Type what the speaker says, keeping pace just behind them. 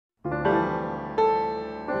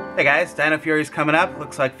Hey guys, Dino Fury's coming up.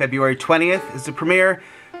 Looks like February 20th is the premiere.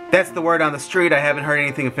 That's the word on the street. I haven't heard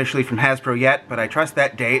anything officially from Hasbro yet, but I trust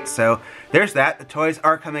that date, so there's that. The toys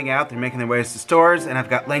are coming out. They're making their ways to stores, and I've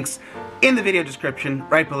got links in the video description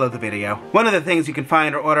right below the video. One of the things you can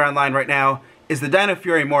find or order online right now is the Dino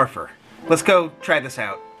Fury Morpher. Let's go try this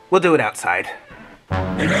out. We'll do it outside.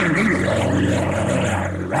 Hold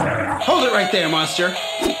it right there, monster.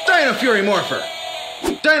 Dino Fury Morpher.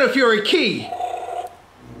 Dino Fury Key.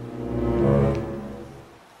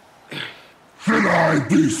 Should I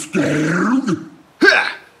be scared?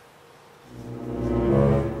 Ha!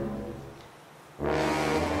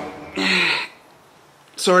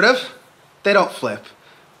 Sort of. They don't flip.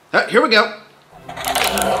 Here we go.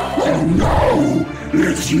 Oh no!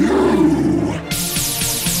 It's you!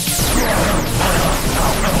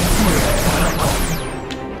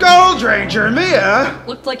 Gold Ranger, Mia!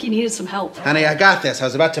 Looked like you needed some help. Honey, I got this. I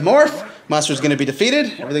was about to morph. Monster's gonna be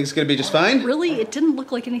defeated. Everything's gonna be just fine. Really? It didn't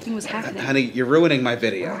look like anything was happening. Honey, you're ruining my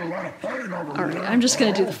video. Alright, I'm just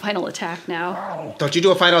gonna do the final attack now. Don't you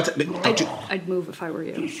do a final attack. I'd move if I were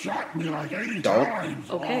you. Don't.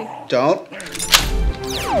 Okay. Don't.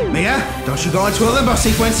 Mia, don't you go into a limbo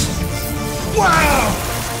sequence. Wow!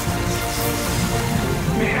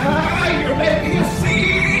 Mia, you're making a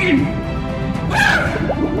scene!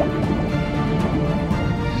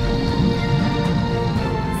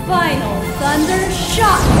 Final Thunder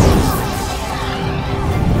Shot!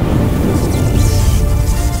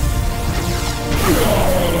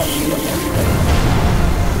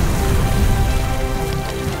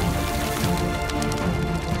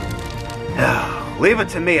 Leave it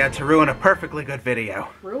to Mia to ruin a perfectly good video.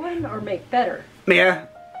 Ruin or make better? Mia,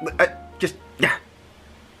 yeah,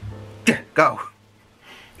 go.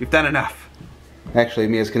 You've done enough. Actually,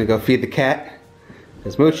 Mia's gonna go feed the cat.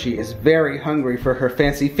 Because Moochie is very hungry for her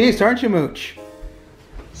fancy feast, aren't you, Mooch?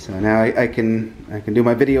 So now I can do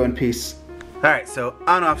my video in peace. Alright, so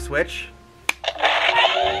on-off switch.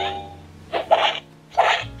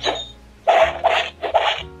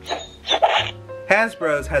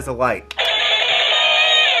 Hasbro's has a light.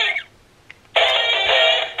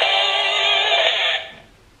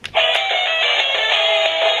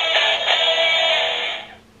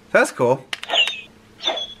 That's cool.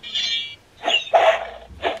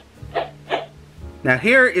 Now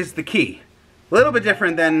here is the key. A little bit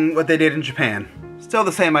different than what they did in Japan. Still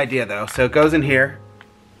the same idea though. So it goes in here.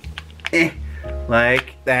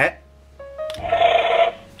 Like that.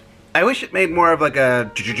 I wish it made more of like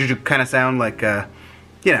a kind of sound, like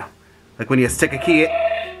you know, like when you stick a key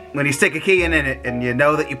in it and you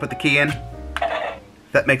know that you put the key in.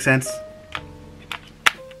 If that makes sense.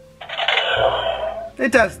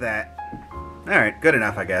 It does that. Alright, good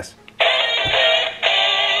enough, I guess.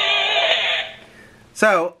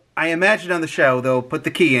 So, I imagine on the show they'll put the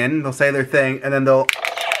key in, they'll say their thing, and then they'll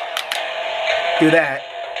do that.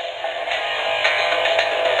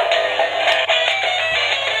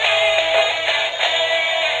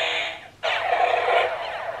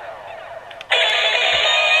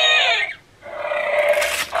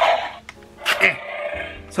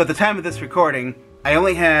 So at the time of this recording, I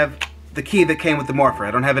only have the key that came with the Morpher.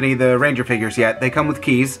 I don't have any of the Ranger figures yet. They come with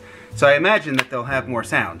keys, so I imagine that they'll have more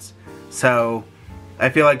sounds. So I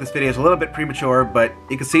feel like this video is a little bit premature, but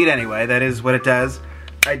you can see it anyway. That is what it does.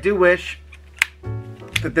 I do wish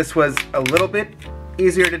that this was a little bit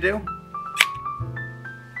easier to do.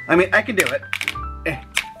 I mean, I can do it,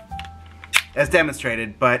 as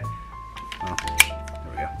demonstrated, but, well, there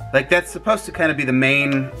we go. Like, that's supposed to kind of be the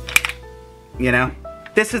main, you know?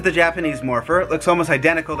 This is the Japanese Morpher. It looks almost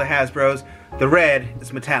identical to Hasbro's. The red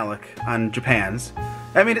is metallic on Japan's.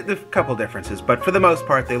 I mean, there's a couple differences, but for the most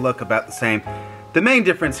part, they look about the same. The main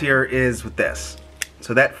difference here is with this.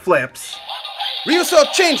 So that flips.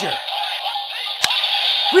 Ryusoulger changer!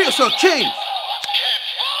 Ryusoulger change!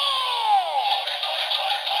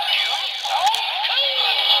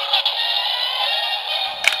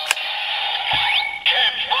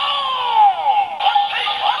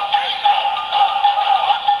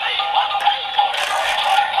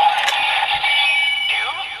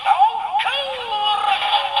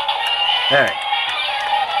 Alright.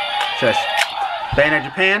 Shush. Banner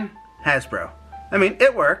Japan, Hasbro. I mean,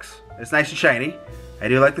 it works. It's nice and shiny. I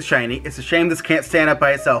do like the shiny. It's a shame this can't stand up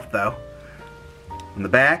by itself, though. On the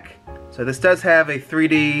back. So this does have a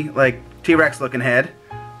 3D, like, T-Rex looking head.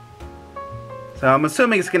 So I'm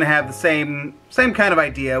assuming it's going to have the same kind of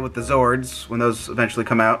idea with the Zords when those eventually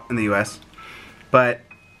come out in the US. But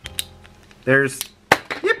there's,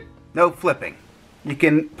 no flipping. You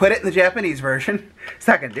can put it in the Japanese version. It's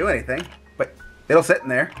not going to do anything, but it'll sit in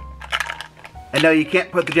there. And no, you can't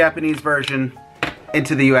put the Japanese version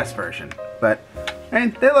into the US version. But,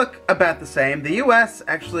 and they look about the same. The US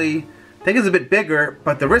actually, I think, is a bit bigger,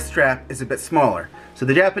 but the wrist strap is a bit smaller. So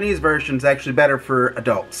the Japanese version is actually better for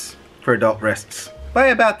adults, for adult wrists, by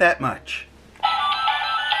about that much.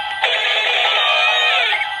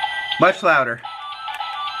 Much louder.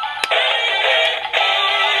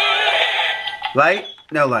 Light?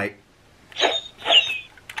 No light.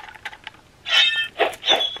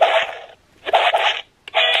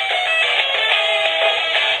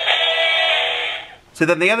 So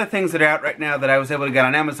then the other things that are out right now that I was able to get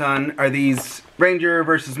on Amazon are these Ranger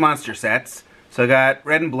versus Monster sets. So I got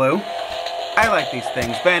red and blue. I like these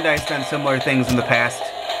things. Bandai's done similar things in the past.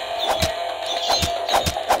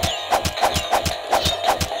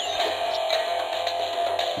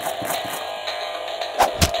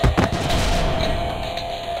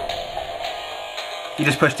 You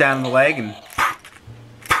just push down on the leg and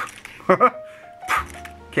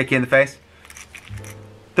kick you in the face.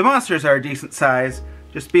 The monsters are a decent size.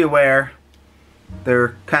 Just be aware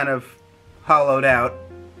they're kind of hollowed out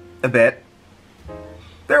a bit.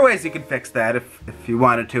 There are ways you can fix that if you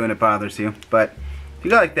wanted to and it bothers you. But if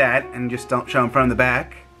you go like that and just don't show them from the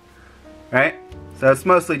back, right? So it's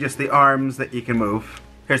mostly just the arms that you can move.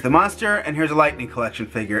 Here's the monster and here's a Lightning Collection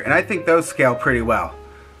figure. And I think those scale pretty well,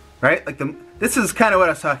 right? Like this is kind of what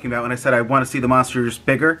I was talking about when I said I want to see the monsters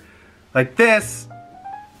bigger. Like this,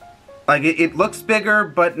 like it looks bigger,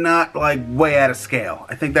 but not like way out of scale.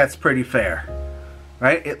 I think that's pretty fair,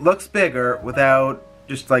 right? It looks bigger without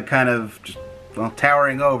just like kind of just, well,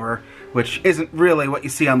 towering over, which isn't really what you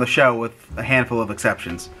see on the show with a handful of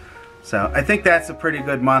exceptions. So I think that's a pretty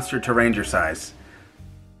good monster to Ranger size.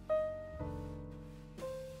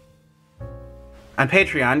 On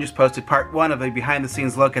Patreon, just posted part 1 of a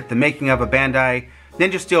behind-the-scenes look at the making of a Bandai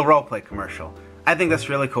Ninja Steel roleplay commercial. I think that's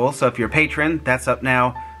really cool, so if you're a patron, that's up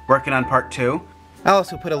now. Working on part 2. I'll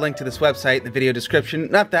also put a link to this website in the video description.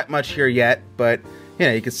 Not that much here yet, but you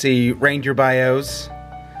know, you can see Ranger bios.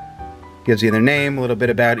 Gives you their name, a little bit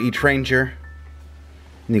about each Ranger.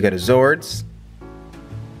 And you go to Zords.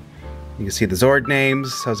 You can see the Zord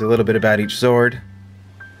names, tells you a little bit about each Zord.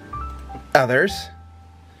 Others.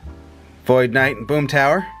 Void Knight and Boom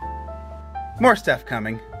Tower. More stuff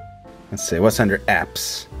coming. Let's see, what's under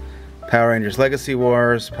apps? Power Rangers Legacy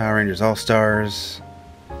Wars, Power Rangers All-Stars.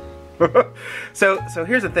 So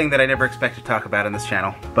here's a thing that I never expected to talk about on this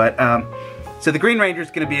channel. But, so the Green Ranger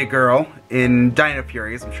is going to be a girl in Dino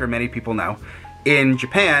Fury, as I'm sure many people know. In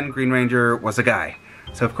Japan, Green Ranger was a guy.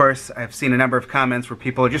 So of course, I've seen a number of comments where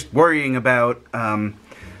people are just worrying about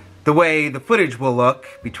the way the footage will look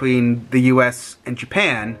between the US and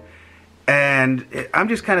Japan. And I'm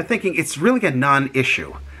just kind of thinking it's really a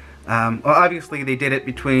non-issue. Well, obviously they did it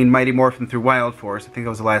between Mighty Morphin through Wild Force. I think it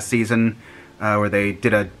was the last season where they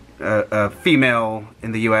did a female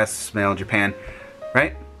in the US, male in Japan,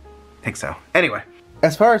 right? I think so. Anyway,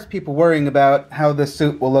 as far as people worrying about how this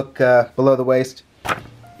suit will look below the waist,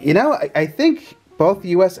 you know, I think both the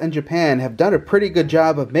US and Japan have done a pretty good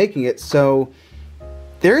job of making it so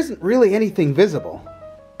there isn't really anything visible.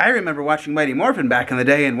 I remember watching Mighty Morphin back in the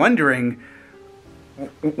day and wondering,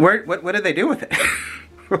 what did they do with it?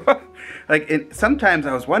 Like, sometimes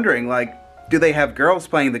I was wondering, like, do they have girls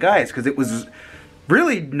playing the guys? Because it was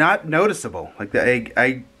really not noticeable. Like,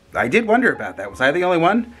 I did wonder about that. Was I the only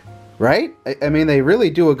one? Right? I mean, they really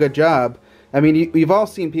do a good job. I mean, you've all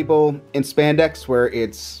seen people in spandex where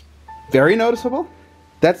it's very noticeable.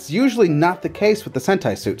 That's usually not the case with the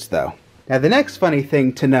Sentai suits, though. Now, the next funny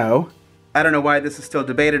thing to know, I don't know why this is still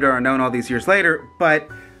debated or unknown all these years later, but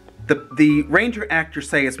the Ranger actors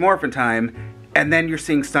say it's Morphin time, and then you're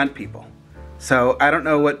seeing stunt people. So I don't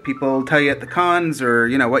know what people tell you at the cons or,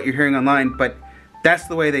 you know, what you're hearing online, but that's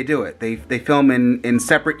the way they do it. They film in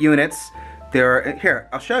separate units. Here,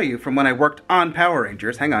 I'll show you from when I worked on Power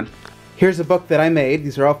Rangers. Hang on. Here's a book that I made.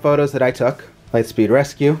 These are all photos that I took. Lightspeed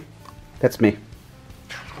Rescue. That's me.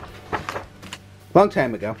 Long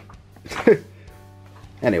time ago.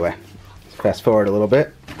 Anyway, let's fast forward a little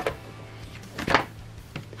bit.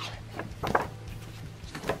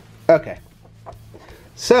 Okay.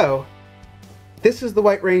 So, this is the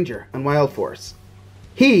White Ranger on Wild Force.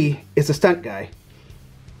 He is a stunt guy.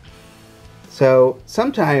 So,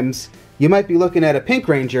 sometimes you might be looking at a Pink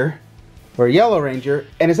Ranger or a Yellow Ranger,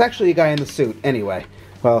 and it's actually a guy in the suit anyway.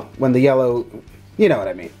 Well, when the yellow, you know what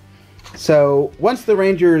I mean. So, once the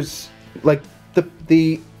Rangers, like,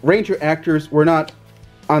 the Ranger actors were not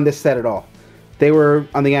on this set at all. They were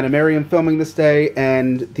on the Animarium filming this day,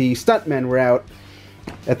 and the stuntmen were out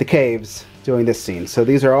at the caves doing this scene. So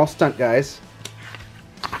these are all stunt guys,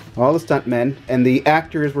 all the stuntmen, and the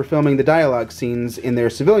actors were filming the dialogue scenes in their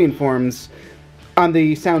civilian forms on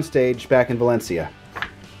the soundstage back in Valencia.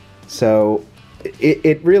 So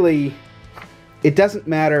it really, it doesn't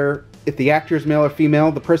matter if the actor is male or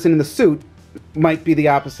female. The person in the suit might be the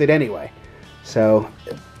opposite anyway. So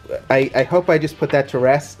I hope I just put that to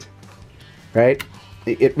rest, right?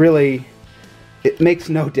 It really, it makes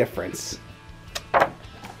no difference.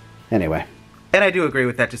 Anyway. And I do agree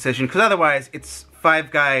with that decision, because otherwise it's 5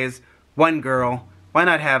 guys, 1 girl. Why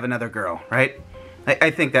not have another girl, right?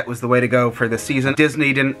 I think that was the way to go for this season.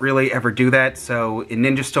 Disney didn't really ever do that, so in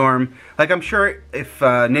Ninja Storm, like I'm sure if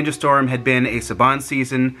Ninja Storm had been a Saban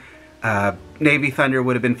season, Navy Thunder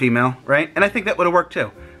would have been female, right? And I think that would have worked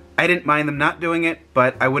too. I didn't mind them not doing it,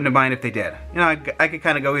 but I wouldn't have minded if they did. You know, I could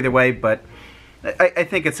kind of go either way, but I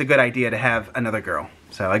think it's a good idea to have another girl.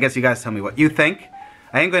 So I guess you guys tell me what you think.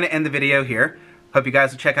 I am going to end the video here. Hope you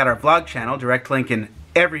guys will check out our vlog channel, direct link in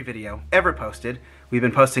every video ever posted. We've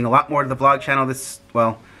been posting a lot more to the vlog channel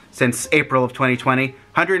since April of 2020.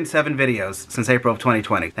 107 videos since April of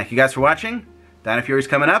 2020. Thank you guys for watching. Dino Fury's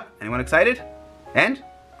coming up. Anyone excited? And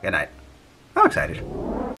good night. I'm excited.